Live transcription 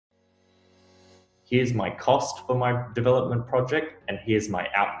here's my cost for my development project, and here's my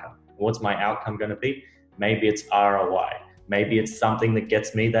outcome. What's my outcome going to be? Maybe it's ROI. Maybe it's something that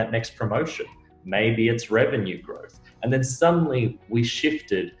gets me that next promotion. Maybe it's revenue growth. And then suddenly we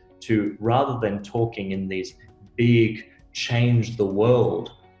shifted to, rather than talking in these big change the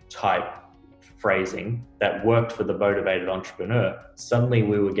world type phrasing that worked for the motivated entrepreneur, suddenly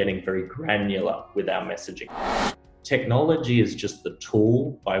we were getting very granular with our messaging. Technology is just the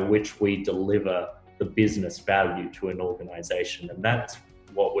tool by which we deliver the business value to an organization. And that's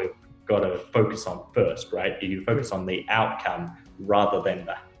what we've got to focus on first, right? You focus on the outcome rather than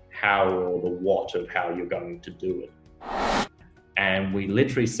the how or the what of how you're going to do it. And we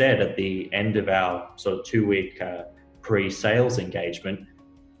literally said at the end of our sort of 2-week pre-sales engagement,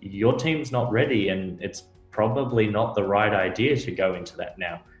 your team's not ready and it's probably not the right idea to go into that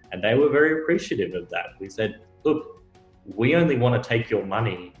now. And they were very appreciative of that. We said, look, we only want to take your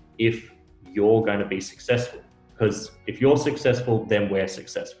money if you're going to be successful. Because if you're successful, then we're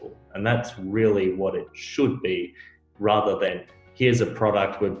successful. And that's really what it should be, rather than here's a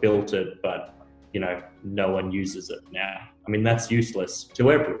product, we've built it, but no one uses it now. I mean, that's useless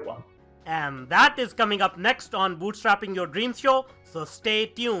to everyone. And that is coming up next on Bootstrapping Your Dreams Show, so stay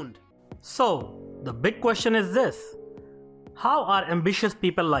tuned. So, the big question is this: how are ambitious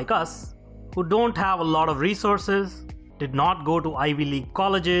people like us, who don't have a lot of resources, did not go to Ivy League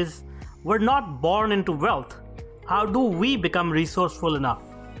colleges, were not born into wealth, how do we become resourceful enough,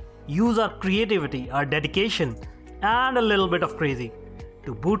 use our creativity, our dedication, and a little bit of crazy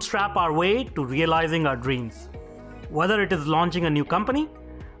to bootstrap our way to realizing our dreams? Whether it is launching a new company,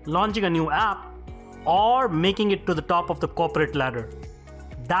 launching a new app, or making it to the top of the corporate ladder.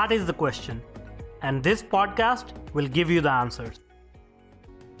 That is the question, and this podcast will give you the answers.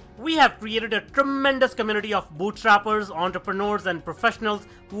 We have created a tremendous community of bootstrappers, entrepreneurs, and professionals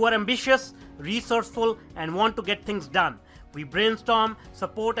who are ambitious, resourceful, and want to get things done. We brainstorm,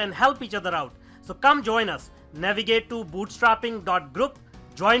 support, and help each other out. So come join us. Navigate to bootstrapping.group,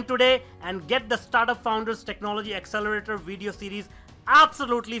 join today, and get the Startup Founders Technology Accelerator video series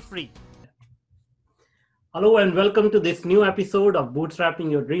absolutely free. Hello and welcome to this new episode of Bootstrapping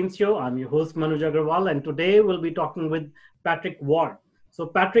Your Dreams Show. I'm your host Manoj Agarwal, and today we'll be talking with Patrick Ward. So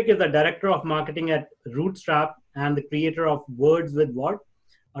Patrick is the Director of Marketing at Rootstrap and the creator of Words with Ward.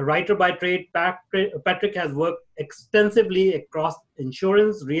 A writer by trade, Patrick has worked extensively across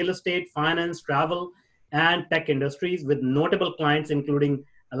insurance, real estate, finance, travel, and tech industries with notable clients including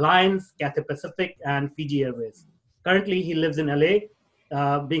Allianz, Cathay Pacific, and Fiji Airways. Currently, he lives in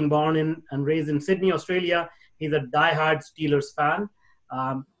LA, being born in and raised in Sydney, Australia. He's a diehard Steelers fan.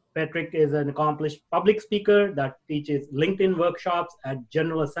 Patrick is an accomplished public speaker that teaches LinkedIn workshops at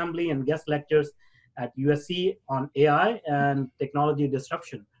General Assembly and guest lectures at USC on AI and technology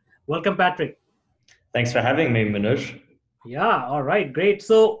disruption. Welcome, Patrick. Thanks for having me, Manoj. Yeah, all right, great.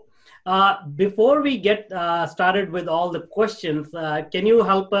 So before we get started with all the questions, can you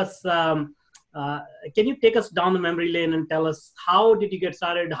help us, can you take us down the memory lane and tell us how did you get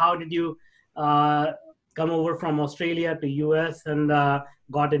started? How did you come over from Australia to US and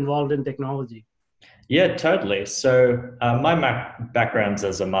got involved in technology? Yeah, totally. So my background's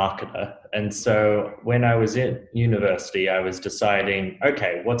as a marketer. And so when I was in university, I was deciding,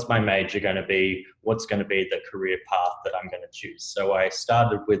 okay, what's my major going to be? What's going to be the career path that I'm going to choose? So I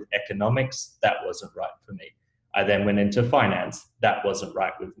started with economics. That wasn't right for me. I then went into finance. That wasn't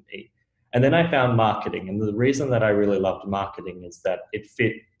right with me. And then I found marketing. And the reason that I really loved marketing is that it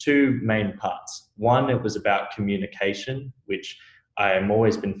fit two main parts. One, it was about communication, which I am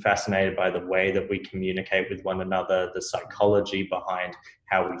always been fascinated by the way that we communicate with one another, the psychology behind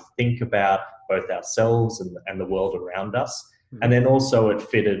how we think about both ourselves and the world around us. Mm-hmm. And then also it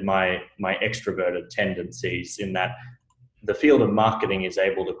fitted my extroverted tendencies in that the field of marketing is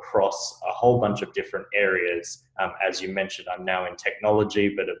able to cross a whole bunch of different areas. As you mentioned, I'm now in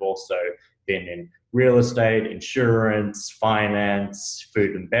technology, but I've also been in real estate, insurance, finance,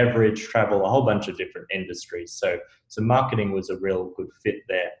 food and beverage, travel, a whole bunch of different industries. So marketing was a real good fit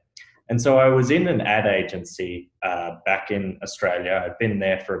there. And so I was in an ad agency back in Australia. I'd been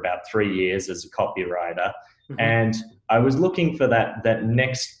there for about 3 years as a copywriter. Mm-hmm. And I was looking for that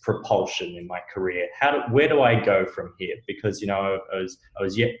next propulsion in my career. Where do I go from here? Because, I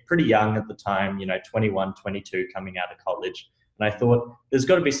was yet pretty young at the time, 21, 22, coming out of college. And I thought there's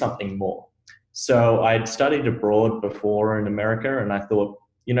got to be something more. So I'd studied abroad before in America, and I thought,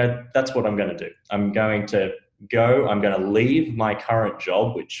 that's what I'm going to do. I'm going to leave my current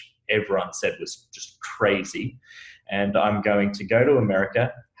job, which everyone said was just crazy. And I'm going to go to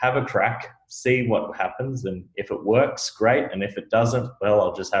America, have a crack, see what happens. And if it works, great. And if it doesn't, well,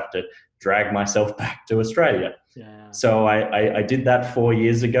 I'll just have to drag myself back to Australia. Yeah. So I did that 4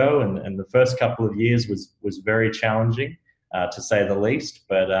 years ago, and the first couple of years was very challenging, to say the least.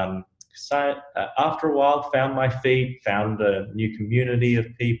 But after a while, found my feet, found a new community of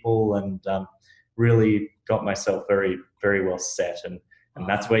people, and really got myself very, very well set. And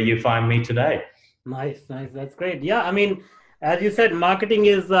that's where you find me today. Nice. That's great. Yeah, I mean, as you said, marketing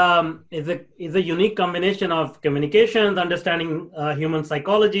is a unique combination of communications, understanding human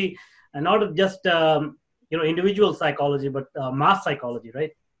psychology, and not just individual psychology, but mass psychology,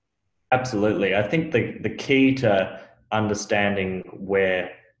 right? Absolutely. I think the key to understanding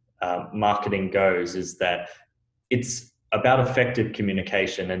where marketing goes is that it's about effective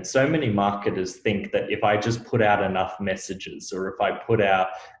communication. And so many marketers think that if I just put out enough messages, or if I put out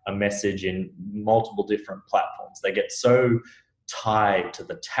a message in multiple different platforms, they get so tied to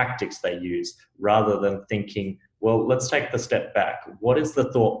the tactics they use rather than thinking, well, let's take the step back. What is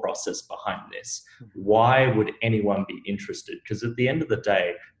the thought process behind this? Why would anyone be interested? Because at the end of the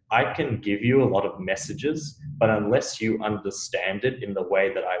day, I can give you a lot of messages, but unless you understand it in the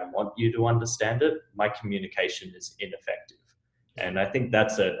way that I want you to understand it, my communication is ineffective. And I think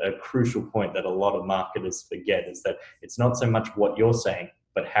that's a crucial point that a lot of marketers forget, is that it's not so much what you're saying,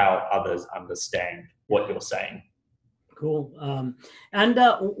 but how others understand what you're saying. Cool.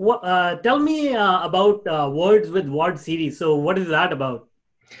 Tell me about Words with Ward series. So what is that about?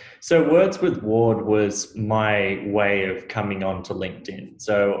 So Words with Ward was my way of coming onto LinkedIn.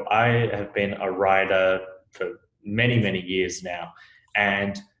 So I have been a writer for many, many years now,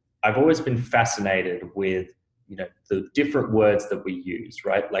 and I've always been fascinated with the different words that we use,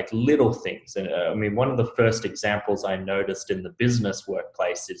 right? Like little things. And I mean, one of the first examples I noticed in the business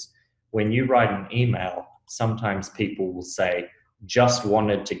workplace is when you write an email, sometimes people will say, just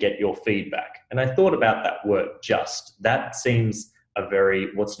wanted to get your feedback. And I thought about that word, just. That seems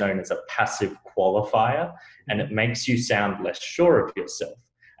what's known as a passive qualifier, and it makes you sound less sure of yourself.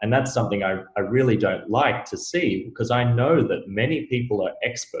 And that's something I really don't like to see, because I know that many people are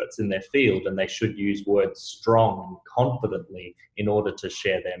experts in their field and they should use words strong and confidently in order to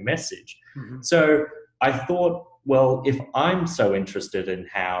share their message. Mm-hmm. So I thought, well, if I'm so interested in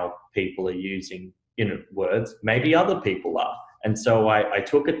how people are using words, maybe other people are. And so I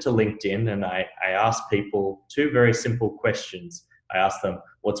took it to LinkedIn and I asked people two very simple questions. I asked them,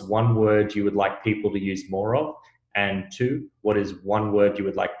 what's one word you would like people to use more of? And two, what is one word you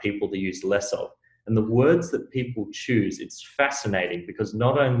would like people to use less of? And the words that people choose, it's fascinating, because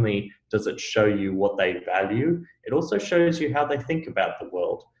not only does it show you what they value, it also shows you how they think about the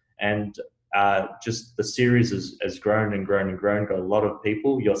world. And just the series has grown and grown and grown. Got a lot of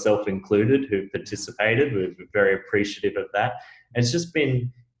people, yourself included, who participated. We're very appreciative of that. And it's just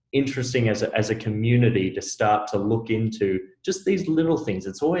been interesting as a community to start to look into just these little things.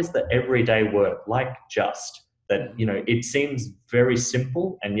 It's always the everyday word, like just, that, it seems very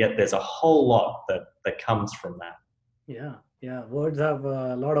simple, and yet there's a whole lot that comes from that. Yeah. Words have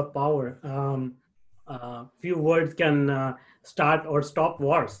a lot of power. Few words can start or stop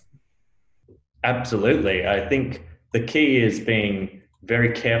wars. Absolutely. I think the key is being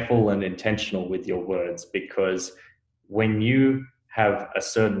very careful and intentional with your words, because when you have a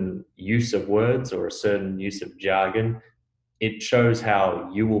certain use of words or a certain use of jargon, it shows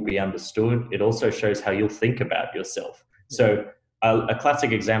how you will be understood. It also shows how you'll think about yourself. So a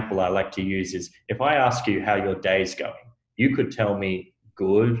classic example I like to use is, if I ask you how your day's going, you could tell me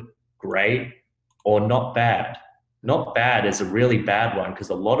good, great, or not bad. Not bad is a really bad one, because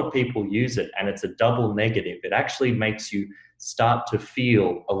a lot of people use it and it's a double negative. It actually makes you start to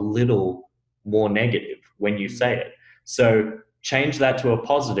feel a little more negative when you say it. So change that to a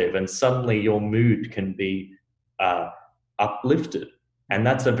positive and suddenly your mood can be uplifted. And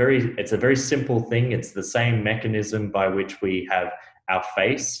it's a very simple thing. It's the same mechanism by which we have our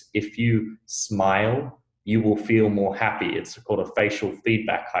face. If you smile, you will feel more happy. It's called a facial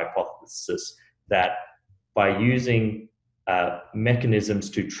feedback hypothesis, that by using mechanisms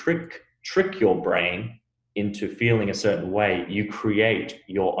to trick your brain into feeling a certain way, you create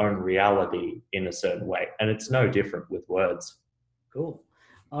your own reality in a certain way. And it's no different with words. Cool.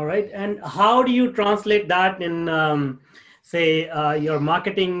 All right. And how do you translate that in, your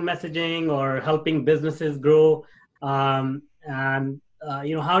marketing messaging or helping businesses grow? How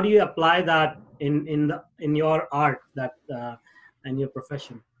do you apply that in your art, and your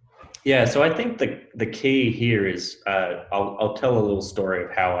profession? Yeah, so I think the key here is, I'll tell a little story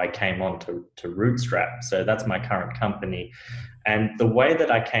of how I came on to Rootstrap. So that's my current company. And the way that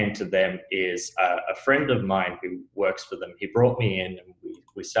I came to them is a friend of mine who works for them, he brought me in and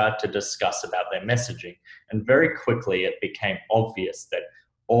we We started to discuss about their messaging. And very quickly, it became obvious that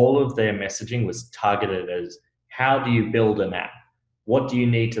all of their messaging was targeted as, how do you build an app? What do you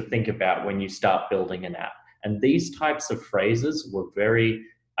need to think about when you start building an app? And these types of phrases were very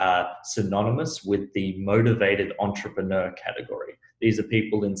synonymous with the motivated entrepreneur category. These are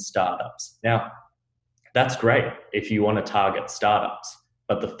people in startups. Now, that's great if you want to target startups.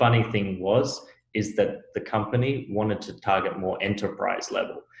 But the funny thing is that the company wanted to target more enterprise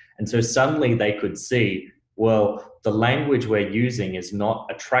level. And so suddenly they could see, well, the language we're using is not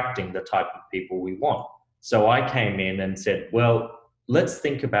attracting the type of people we want. So I came in and said, well, let's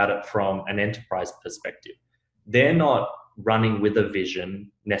think about it from an enterprise perspective. They're not running with a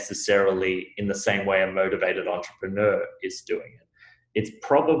vision necessarily in the same way a motivated entrepreneur is doing it. It's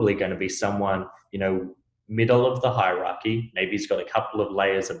probably going to be someone, middle of the hierarchy. Maybe he's got a couple of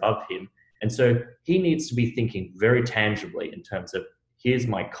layers above him. And so he needs to be thinking very tangibly in terms of, here's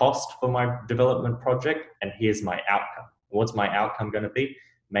my cost for my development project and here's my outcome. What's my outcome going to be?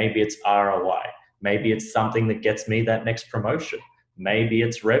 Maybe it's ROI. Maybe it's something that gets me that next promotion. Maybe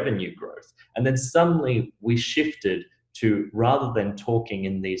it's revenue growth. And then suddenly we shifted to, rather than talking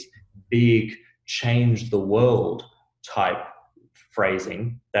in these big change the world type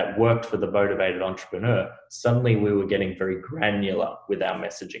phrasing that worked for the motivated entrepreneur, suddenly we were getting very granular with our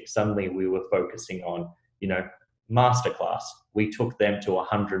messaging. Suddenly we were focusing on, Masterclass. We took them to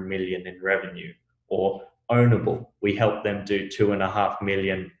 100 million in revenue. Or Ownable, we helped them do 2.5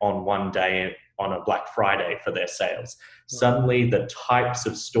 million on one day on a Black Friday for their sales. Suddenly the types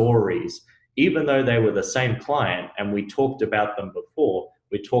of stories, even though they were the same client and we talked about them before,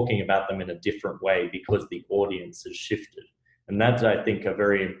 we're talking about them in a different way because the audience has shifted. And that's, I think, a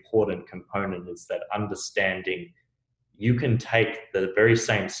very important component, is that understanding you can take the very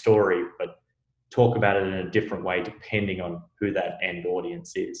same story, but talk about it in a different way depending on who that end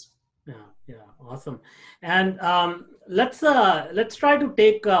audience is. Yeah, awesome. And let's try to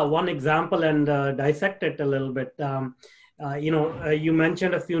take one example and dissect it a little bit. You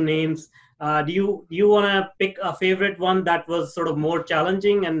mentioned a few names. Do you want to pick a favorite one that was sort of more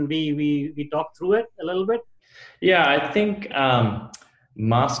challenging, and we talk through it a little bit? Yeah, I think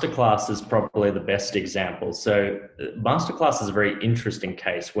Masterclass is probably the best example. So Masterclass is a very interesting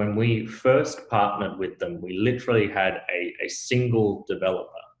case. When we first partnered with them, we literally had a single developer.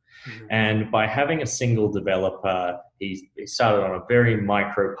 Mm-hmm. And by having a single developer, he started on a very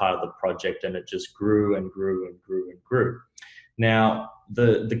micro part of the project, and it just grew and grew and grew and grew. Now,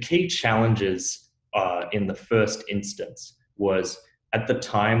 the key challenges in the first instance was, at the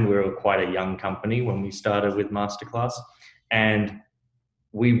time, we were quite a young company when we started with Masterclass, and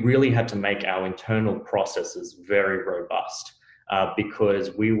we really had to make our internal processes very robust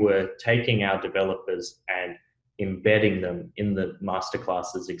because we were taking our developers and embedding them in the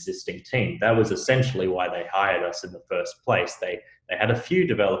Masterclass's existing team. That was essentially why they hired us in the first place. They had a few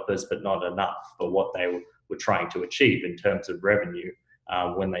developers, but not enough for what they were trying to achieve in terms of revenue.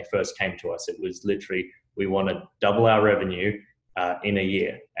 When they first came to us, it was literally, we want to double our revenue in a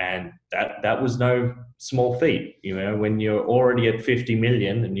year. And that was no small feat. When you're already at 50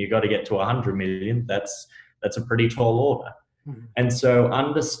 million and you got to get to 100 million, that's a pretty tall order. Mm-hmm. And so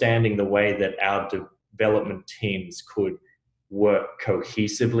understanding the way that our development teams could work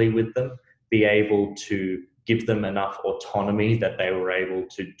cohesively with them, be able to give them enough autonomy that they were able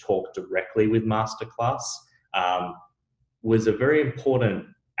to talk directly with Masterclass, was a very important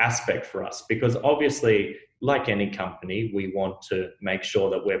aspect for us, because obviously, like any company, we want to make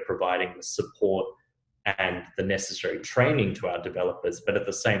sure that we're providing the support and the necessary training to our developers, but at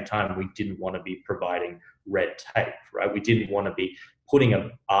the same time, we didn't want to be providing red tape, right? We didn't want to be putting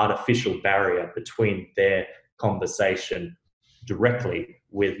an artificial barrier between their conversation directly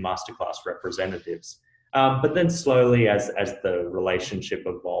with Masterclass representatives. But then slowly, as the relationship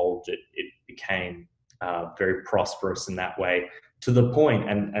evolved, it became very prosperous in that way, to the point,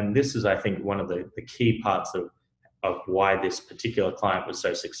 and this is, I think, one of the key parts of why this particular client was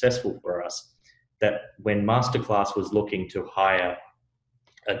so successful for us, that when Masterclass was looking to hire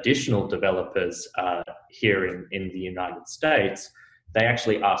additional developers here in the United States, they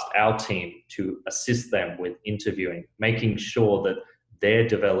actually asked our team to assist them with interviewing, making sure that their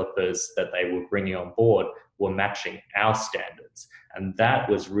developers that they were bringing on board were matching our standards. And that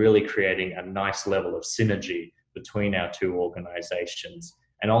was really creating a nice level of synergy between our two organizations.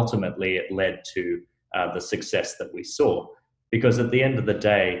 And ultimately, it led to the success that we saw. Because at the end of the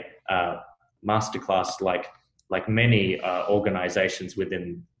day, Masterclass, like many organizations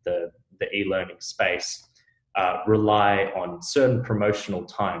within the e-learning space, rely on certain promotional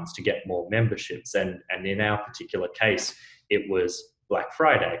times to get more memberships. And in our particular case, it was Black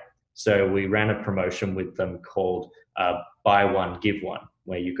Friday. So we ran a promotion with them called Buy One, Give One,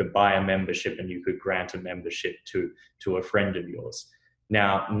 where you could buy a membership and you could grant a membership to a friend of yours.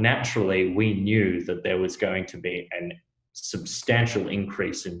 Now, naturally, we knew that there was going to be a substantial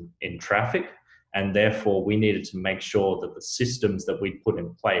increase in traffic, and therefore we needed to make sure that the systems that we put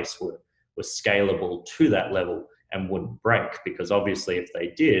in place were scalable to that level and wouldn't break, because obviously if they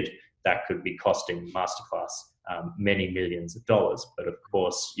did, that could be costing Masterclass many millions of dollars. But of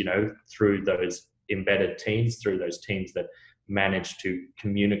course, through those embedded teams, through those teams that managed to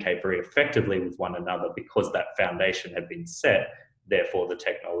communicate very effectively with one another, because that foundation had been set, therefore the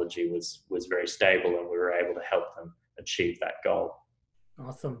technology was very stable and we were able to help them achieve that goal.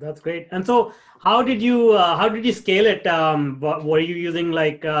 Awesome, that's great. And so, how did you scale it? Were you using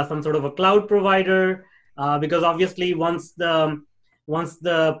like some sort of a cloud provider? Because obviously, once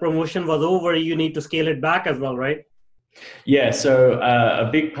the promotion was over, you need to scale it back as well, right? Yeah. So a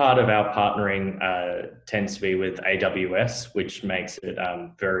big part of our partnering tends to be with AWS, which makes it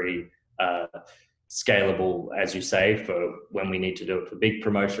very scalable, as you say, for when we need to do it for big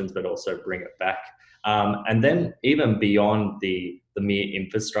promotions, but also bring it back. And then even beyond the mere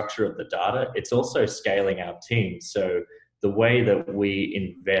infrastructure of the data, it's also scaling our team. So the way that we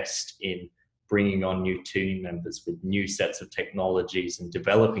invest in bringing on new team members with new sets of technologies and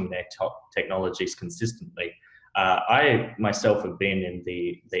developing their technologies consistently. I myself have been in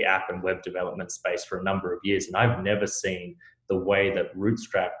the app and web development space for a number of years, and I've never seen the way that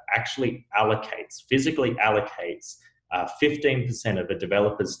Rootstrap actually physically allocates 15% of a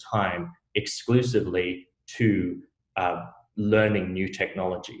developer's time exclusively to learning new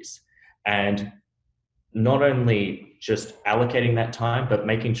technologies. And not only just allocating that time, but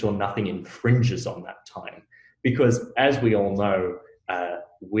making sure nothing infringes on that time. Because as we all know,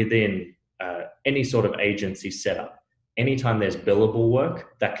 within any sort of agency setup, anytime there's billable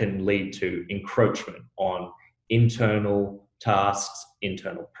work, that can lead to encroachment on internal tasks,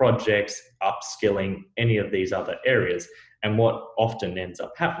 internal projects, upskilling, any of these other areas. And what often ends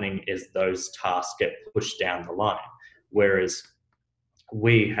up happening is those tasks get pushed down the line. Whereas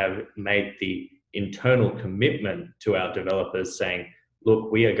we have made the internal commitment to our developers saying,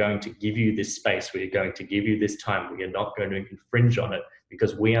 look, we are going to give you this space, we are going to give you this time, we are not going to infringe on it,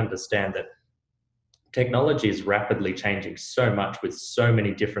 because we understand that technology is rapidly changing so much with so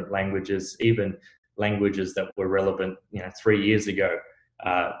many different languages. Even languages that were relevant 3 years ago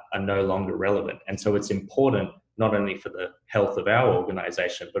are no longer relevant. And so it's important not only for the health of our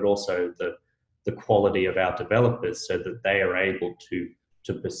organization, but also the quality of our developers, so that they are able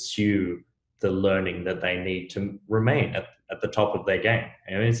to pursue the learning that they need to remain at the top of their game.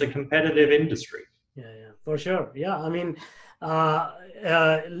 And it's a competitive industry. Yeah, for sure. Yeah, I mean,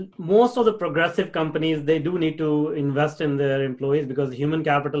 most of the progressive companies, they do need to invest in their employees, because human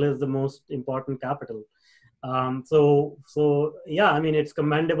capital is the most important capital. So yeah, I mean, it's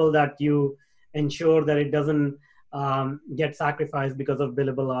commendable that you ensure that it doesn't get sacrificed because of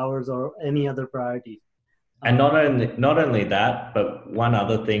billable hours or any other priority. And not only that, but one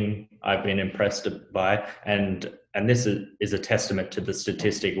other thing I've been impressed by, and this is a testament to the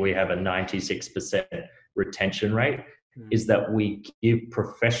statistic, we have a 96% retention rate, is that we give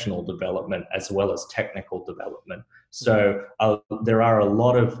professional development as well as technical development. So there are a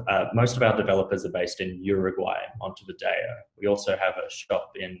lot of, most of our developers are based in Uruguay, Montevideo. We also have a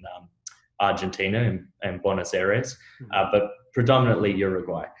shop in Argentina and Buenos Aires, but predominantly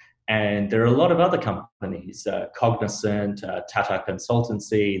Uruguay. And there are a lot of other companies, Cognizant, Tata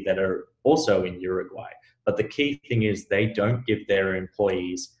Consultancy, that are also in Uruguay. But the key thing is they don't give their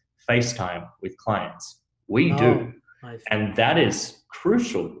employees FaceTime with clients. We do. And that is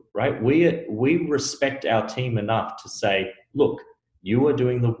crucial, right? We respect our team enough to say, look, you are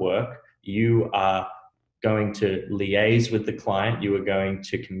doing the work. You are going to liaise with the client. You are going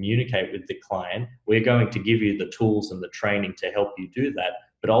to communicate with the client. We're going to give you the tools and the training to help you do that.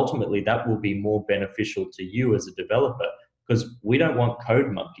 But ultimately, that will be more beneficial to you as a developer, because we don't want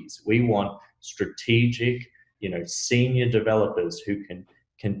code monkeys. We want strategic, senior developers who can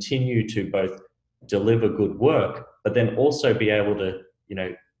continue to both deliver good work, but then also be able to,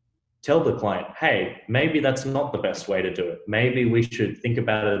 tell the client, hey, maybe that's not the best way to do it. Maybe we should think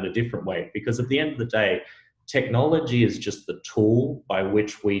about it a different way. Because at the end of the day, technology is just the tool by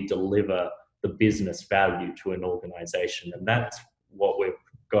which we deliver the business value to an organization. And that's what we've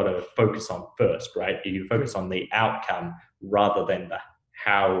got to focus on first, right? You focus on the outcome rather than the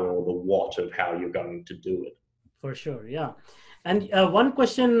how or the what of how you're going to do it. For sure, yeah. And one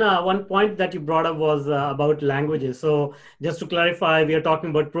point that you brought up was about languages. So just to clarify, we are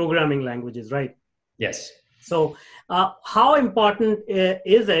talking about programming languages, right? Yes. So, how important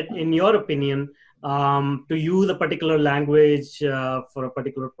is it, in your opinion, to use a particular language for a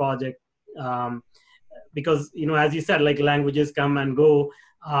particular project? Because, as you said, like languages come and go.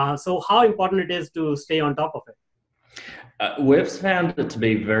 So, how important it is to stay on top of it? We've found it to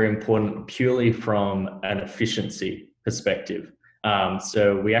be very important purely from an efficiency perspective.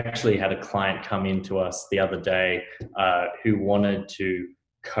 So we actually had a client come into us the other day who wanted to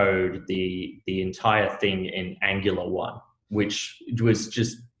code the entire thing in Angular 1, which was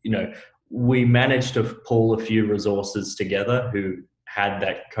just, we managed to pull a few resources together who had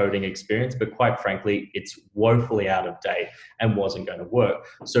that coding experience, but quite frankly, it's woefully out of date and wasn't going to work.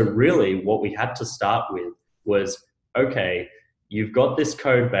 So really what we had to start with was, okay, you've got this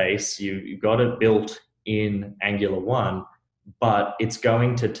code base, you've got it built in Angular 1, but it's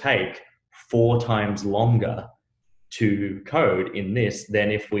going to take 4 times longer to code in this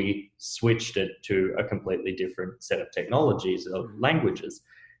than if we switched it to a completely different set of technologies or languages.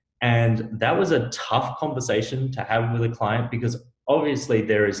 And that was a tough conversation to have with a client because obviously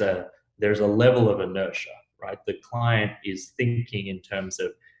there's a level of inertia, right? The client is thinking in terms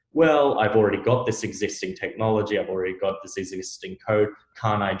of, well, I've already got this existing technology, I've already got this existing code,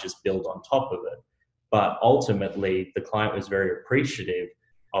 can't I just build on top of it? But ultimately, the client was very appreciative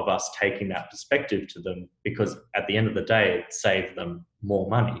of us taking that perspective to them because at the end of the day, it saved them more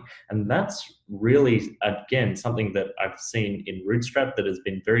money. And that's really, again, something that I've seen in Bootstrap that has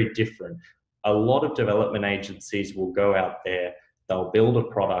been very different. A lot of development agencies will go out there, they'll build a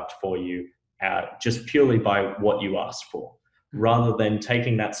product for you just purely by what you ask for, rather than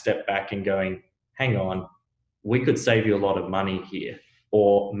taking that step back and going, hang on, we could save you a lot of money here.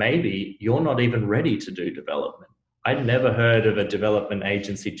 Or maybe you're not even ready to do development. I'd never heard of a development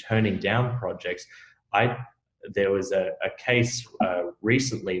agency turning down projects. There was a case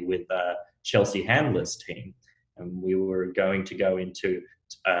recently with Chelsea Handler's team, and we were going to go into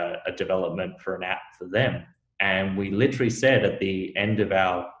a development for an app for them. And we literally said at the end of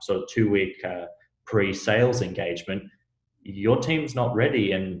our sort of 2-week pre-sales engagement, your team's not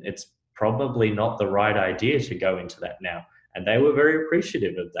ready and it's probably not the right idea to go into that now. And they were very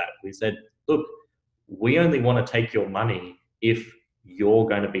appreciative of that. We said, look, we only want to take your money if you're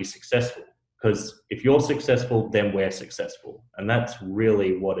going to be successful. Because if you're successful, then we're successful. And that's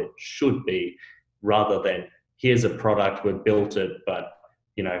really what it should be, rather than here's a product, we've built it, but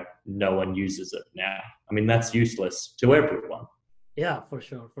no one uses it now. I mean, that's useless to everyone. Yeah, for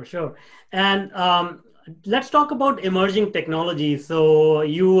sure. And let's talk about emerging technologies. So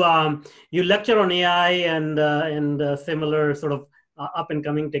you lecture on AI and similar sort of up and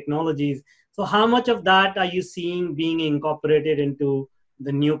coming technologies. So how much of that are you seeing being incorporated into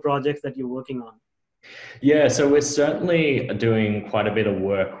the new projects that you're working on? Yeah, so we're certainly doing quite a bit of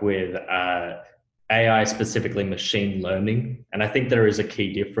work with AI, specifically machine learning. And I think there is a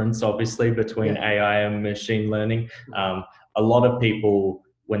key difference, obviously, between AI and machine learning. A lot of people,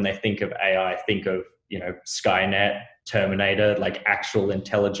 when they think of AI, think of, Skynet, Terminator, like actual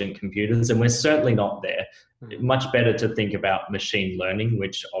intelligent computers. And we're certainly not there. Much better to think about machine learning,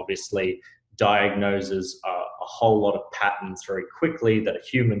 which obviously diagnoses a whole lot of patterns very quickly that a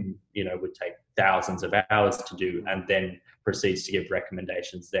human, would take thousands of hours to do, and then proceeds to give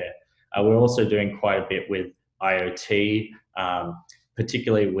recommendations there. We're also doing quite a bit with IoT,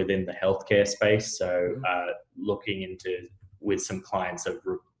 particularly within the healthcare space. So looking into with some clients of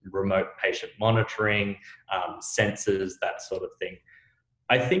remote patient monitoring, sensors, that sort of thing.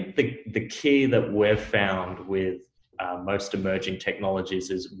 I think the key that we've found with most emerging technologies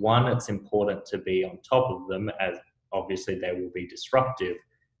is, one, it's important to be on top of them, as obviously they will be disruptive,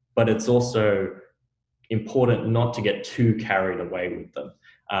 but it's also important not to get too carried away with them.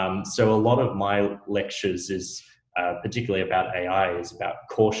 So a lot of my lectures is particularly about AI, is about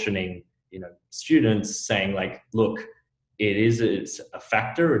cautioning, students, saying like, look, it's a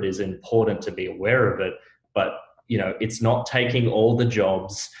factor, it is important to be aware of it, but it's not taking all the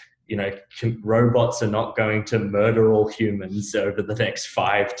jobs. Robots are not going to murder all humans over the next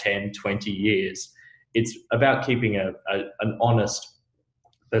 5, 10, 20 years. It's about keeping an honest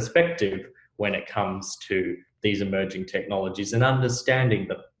perspective when it comes to these emerging technologies and understanding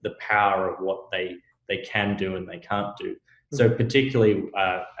the power of what they can do and they can't do. So particularly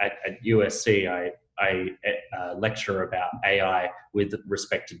at USC, I lecture about AI with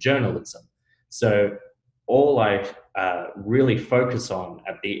respect to journalism. So all I really focus on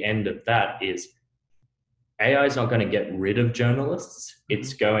at the end of that is AI is not going to get rid of journalists.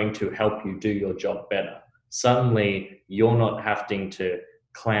 It's going to help you do your job better. Suddenly, you're not having to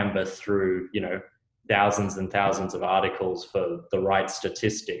clamber through, thousands and thousands of articles for the right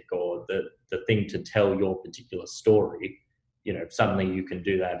statistic or the thing to tell your particular story, suddenly you can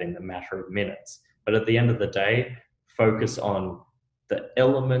do that in a matter of minutes. But at the end of the day, focus on the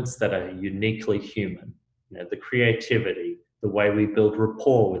elements that are uniquely human, the creativity, the way we build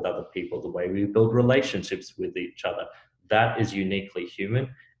rapport with other people, the way we build relationships with each other. That is uniquely human,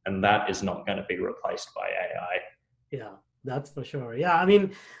 and that is not going to be replaced by AI. Yeah, that's for sure. Yeah, I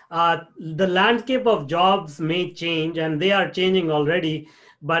mean, the landscape of jobs may change, and they are changing already.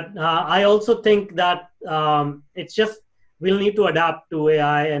 But I also think that it's just we'll need to adapt to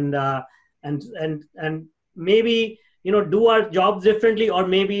AI and maybe do our jobs differently, or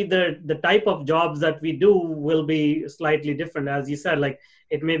maybe the type of jobs that we do will be slightly different. As you said, like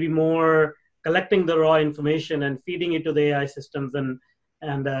it may be more collecting the raw information and feeding it to the AI systems and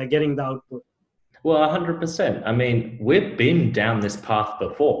getting the output. Well, 100%. I mean, we've been down this path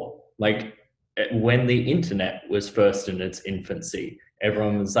before. Like when the internet was first in its infancy,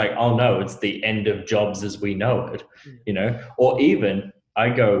 everyone was like, oh no, it's the end of jobs as we know it, or even I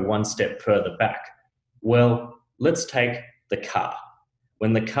go one step further back. Well, let's take the car.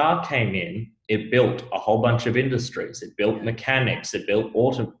 When the car came in, it built a whole bunch of industries. It built mechanics, it built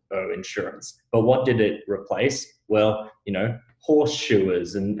auto insurance. But what did it replace? Well,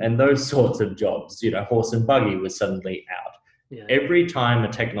 horseshoers and those sorts of jobs. Horse and buggy was suddenly out. Yeah. Every time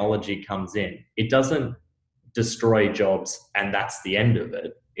a technology comes in, it doesn't destroy jobs and that's the end of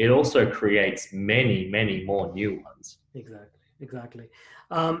it. It also creates many, many more new ones. Exactly.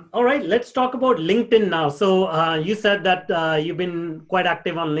 All right, let's talk about LinkedIn now. So you said that you've been quite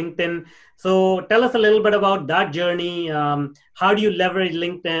active on LinkedIn. So tell us a little bit about that journey. How do you leverage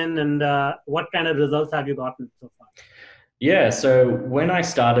LinkedIn, and what kind of results have you gotten so far? Yeah, so when I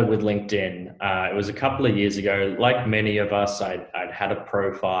started with LinkedIn, it was a couple of years ago. Like many of us, I'd had a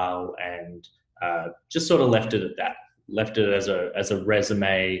profile and just sort of left it at that. Left it as a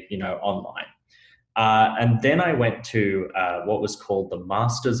resume, online. And then I went to what was called the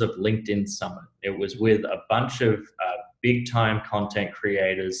Masters of LinkedIn Summit. It was with a bunch of big time content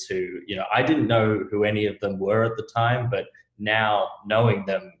creators who, I didn't know who any of them were at the time, but now knowing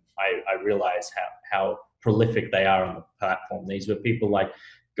them, I realize how prolific they are on the platform. These were people like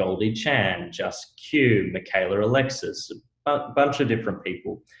Goldie Chan, Just Q, Michaela Alexis, a bunch of different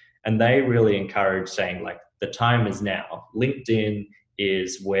people. And they really encourage saying like, the time is now. LinkedIn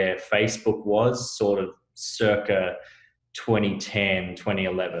is where Facebook was sort of circa 2010,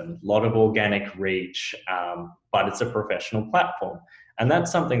 2011. A lot of organic reach, but it's a professional platform. And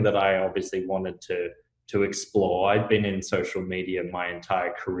that's something that I obviously wanted to explore. I'd been in social media my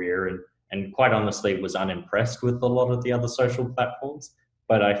entire career and quite honestly was unimpressed with a lot of the other social platforms.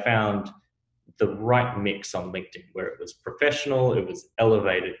 But I found the right mix on LinkedIn where it was professional, it was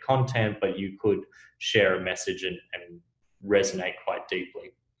elevated content, but you could share a message and resonate quite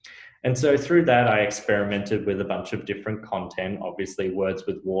deeply. And so through that, I experimented with a bunch of different content, obviously Words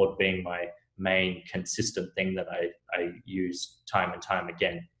with Ward being my main consistent thing that I use time and time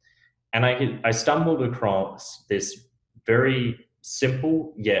again. And I stumbled across this very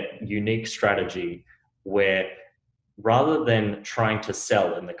simple yet unique strategy where rather than trying to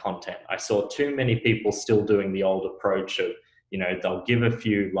sell in the content, I saw too many people still doing the old approach of, they'll give a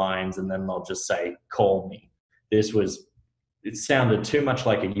few lines and then they'll just say, call me. It sounded too much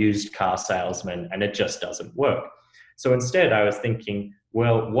like a used car salesman and it just doesn't work. So instead I was thinking,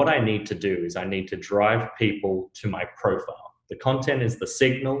 well, what I need to do is I need to drive people to my profile. The content is the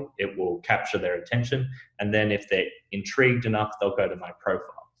signal, it will capture their attention. And then if they're intrigued enough, they'll go to my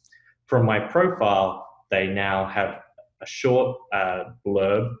profile. From my profile, they now have a short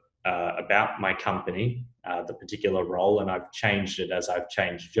blurb about my company, the particular role, and I've changed it as I've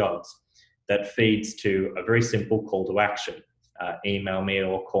changed jobs. That feeds to a very simple call to action. Email me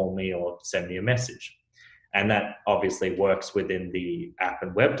or call me or send me a message. And that obviously works within the app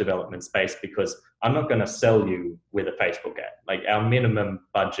and web development space because I'm not going to sell you with a Facebook ad. Like our minimum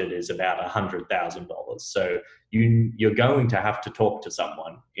budget is about $100,000. So you're going to have to talk to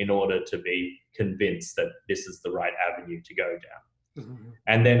someone in order to be convinced that this is the right avenue to go down. Mm-hmm.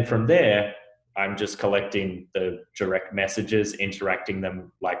 And then from there, I'm just collecting the direct messages, interacting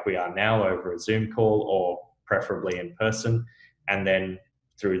them like we are now over a Zoom call or preferably in person. And then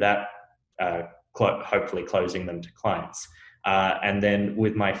through that, hopefully closing them to clients. And then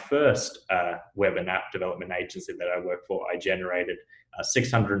with my first web and app development agency that I work for, I generated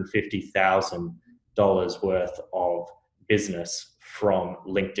 $650,000 worth of business from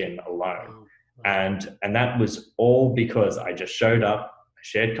LinkedIn alone. And that was all because I just showed up,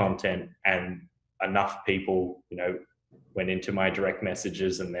 shared content, and enough people, went into my direct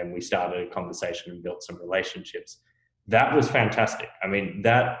messages, and then we started a conversation and built some relationships. That was fantastic. I mean,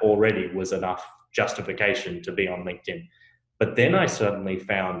 that already was enough justification to be on LinkedIn. But then I suddenly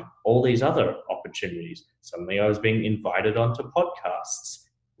found all these other opportunities. Suddenly I was being invited onto podcasts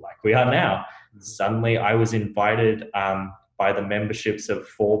like we are now. Suddenly I was invited by the memberships of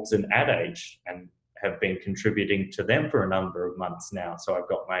Forbes and Ad Age, and have been contributing to them for a number of months now. So I've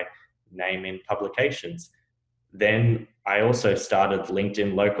got my name in publications. Then I also started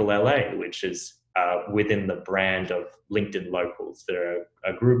LinkedIn Local LA, which is within the brand of LinkedIn Locals. There are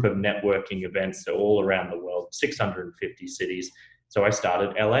a group of networking events all around the world, 650 cities. So I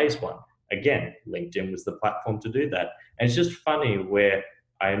started LA's one. Again, LinkedIn was the platform to do that. And it's just funny where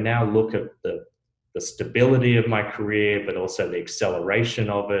I now look at the stability of my career, but also the acceleration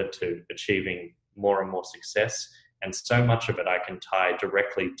of it to achieving more and more success. And so much of it I can tie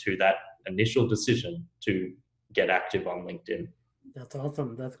directly to that initial decision to get active on LinkedIn. That's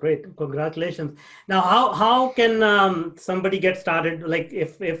awesome. That's great. Congratulations. Now, how can somebody get started? Like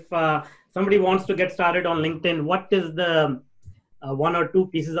if somebody wants to get started on LinkedIn, what is the one or two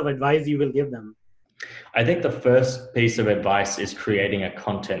pieces of advice you will give them? I think the first piece of advice is creating a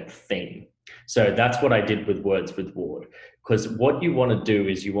content theme. So that's what I did with Words with Ward, because what you want to do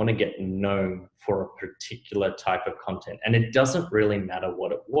is you want to get known for a particular type of content, and it doesn't really matter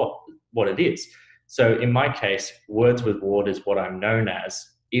what it is. So in my case, Words with Ward is what I'm known as,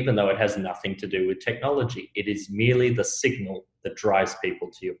 even though it has nothing to do with technology. It is merely the signal that drives people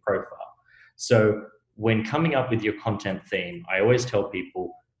to your profile. So when coming up with your content theme, I always tell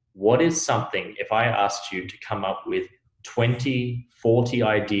people, what is something, if I asked you to come up with 20, 40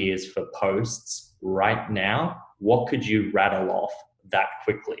 ideas for posts right now, what could you rattle off that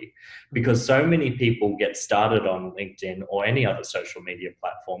quickly? Because so many people get started on LinkedIn or any other social media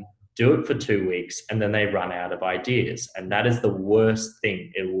platform, do it for 2 weeks, and then they run out of ideas. And that is the worst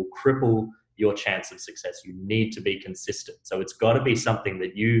thing. It will cripple your chance of success. You need to be consistent. So it's got to be something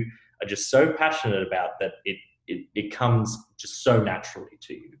that you are just so passionate about that it comes just so naturally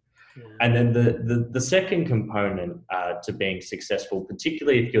to you. Yeah. And then the second component to being successful,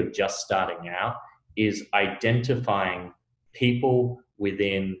 particularly if you're just starting out, is identifying people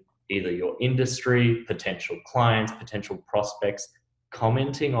within either your industry, potential clients, potential prospects,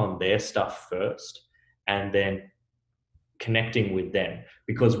 commenting on their stuff first, and then connecting with them.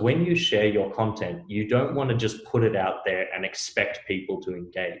 Because when you share your content, you don't want to just put it out there and expect people to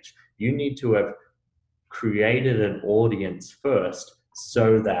engage. You need to have created an audience first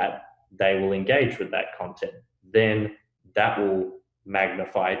so that they will engage with that content. Then that will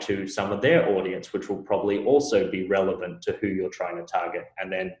magnify to some of their audience, which will probably also be relevant to who you're trying to target.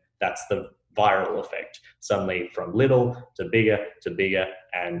 And then that's the viral effect, suddenly from little to bigger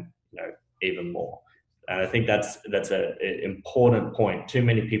and even more. And I think that's an important point. Too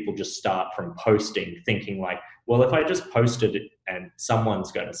many people just start from posting thinking like, well, if I just posted it and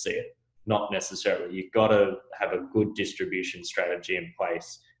someone's going to see it. Not necessarily. You've got to have a good distribution strategy in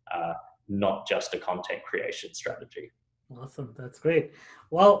place, not just a content creation strategy. Awesome. That's great.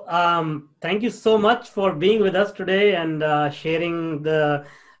 Well, thank you so much for being with us today and sharing a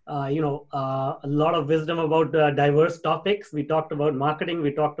lot of wisdom about diverse topics. We talked about marketing.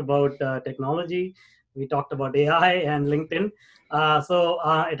 We talked about technology. We talked about AI and LinkedIn. So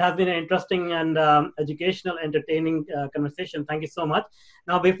it has been an interesting and educational, entertaining conversation. Thank you so much.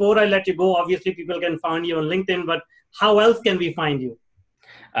 Now, before I let you go, obviously people can find you on LinkedIn, but how else can we find you?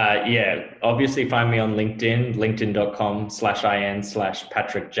 Obviously find me on LinkedIn,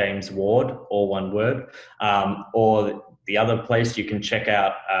 linkedin.com/in/Patrick James Ward, all one word. Or the other place you can check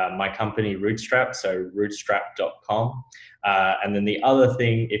out my company Rootstrap, so rootstrap.com. And then the other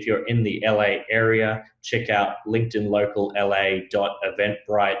thing, if you're in the LA area, check out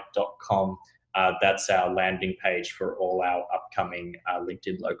linkedinlocalla.eventbrite.com. That's our landing page for all our upcoming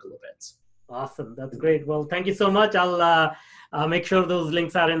LinkedIn local events. Awesome. That's great. Well, thank you so much. I'll make sure those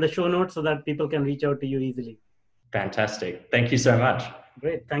links are in the show notes so that people can reach out to you easily. Fantastic. Thank you so much.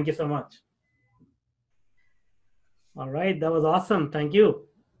 Great. Thank you so much. All right. That was awesome. Thank you.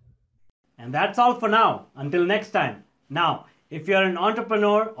 And that's all for now. Until next time. Now, if you're an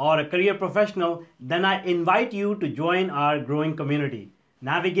entrepreneur or a career professional, then I invite you to join our growing community.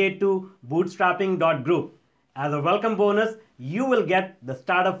 Navigate to bootstrapping.group. As a welcome bonus, you will get the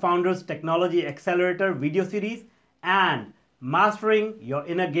Startup Founders Technology Accelerator video series and Mastering Your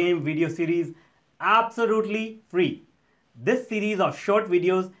Inner Game video series absolutely free. This series of short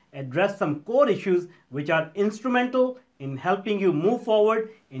videos address some core issues which are instrumental in helping you move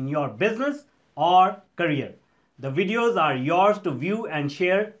forward in your business or career. The videos are yours to view and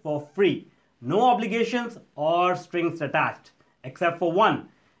share for free. No obligations or strings attached, except for one.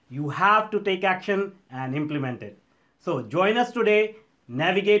 You have to take action and implement it. So join us today.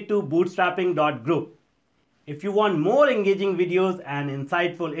 Navigate to bootstrapping.group. If you want more engaging videos and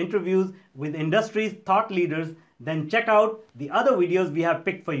insightful interviews with industry's thought leaders, then check out the other videos we have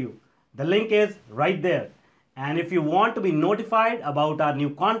picked for you. The link is right there. And if you want to be notified about our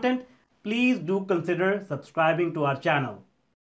new content, please do consider subscribing to our channel.